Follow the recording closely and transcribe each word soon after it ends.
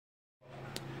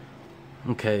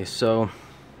Okay, so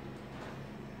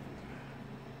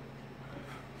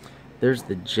there's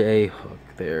the J hook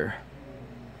there.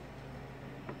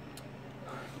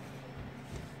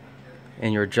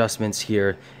 And your adjustments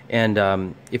here.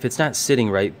 And if it's not sitting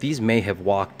right, these may have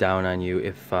walked down on you.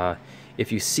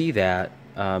 If you see that,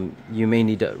 you may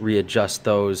need to readjust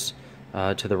those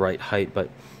to the right height. But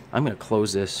I'm going to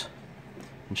close this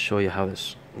and show you how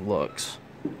this looks.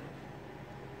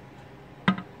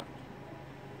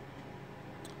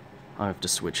 I have to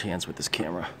switch hands with this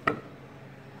camera.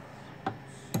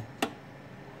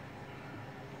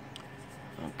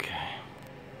 Okay.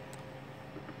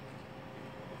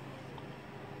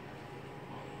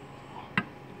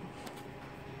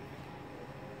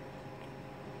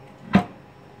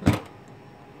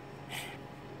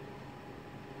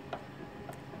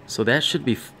 So that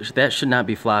should not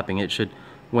be flopping. It should,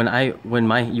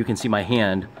 you can see my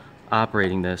hand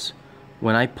operating this.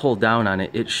 When I pull down on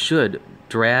it, it should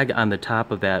drag on the top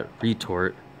of that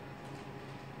retort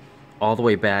all the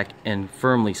way back and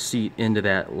firmly seat into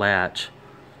that latch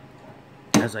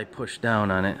as I push down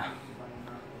on it.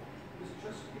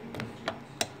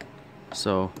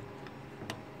 So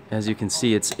as you can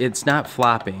see, it's not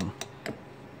flopping.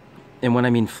 And when I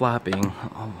mean flopping,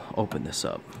 I'll open this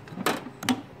up.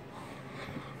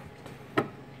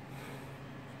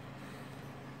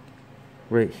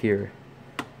 Right here.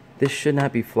 This should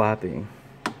not be flopping.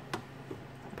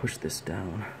 Push this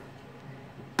down.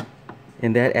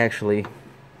 And that actually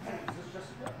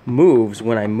moves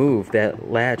when I move.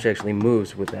 That latch actually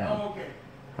moves with that.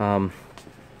 And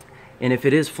if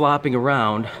it is flopping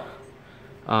around,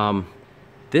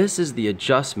 this is the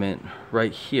adjustment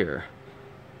right here.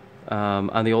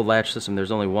 On the old latch system,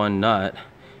 there's only one nut,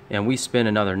 and we spin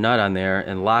another nut on there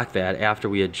and lock that after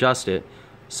we adjust it.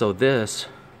 So this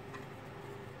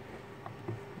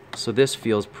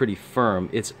feels pretty firm.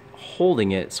 It's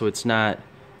holding it so it's not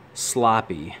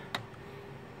sloppy.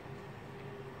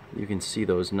 You can see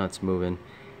those nuts moving.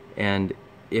 And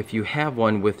if you have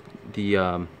one with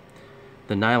the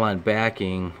nylon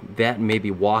backing, that may be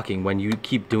walking. When you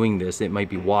keep doing this, it might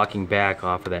be walking back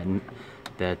off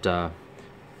of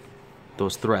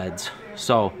those threads.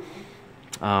 So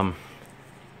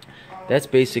that's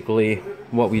basically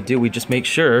what we do. We just make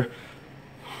sure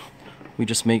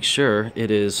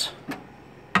it is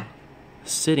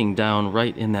sitting down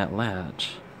right in that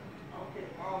latch.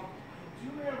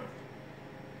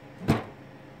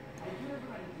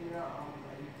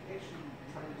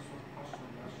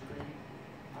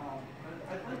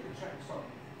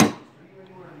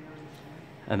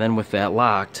 And then with that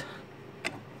locked,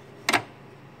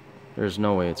 there's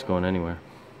no way it's going anywhere.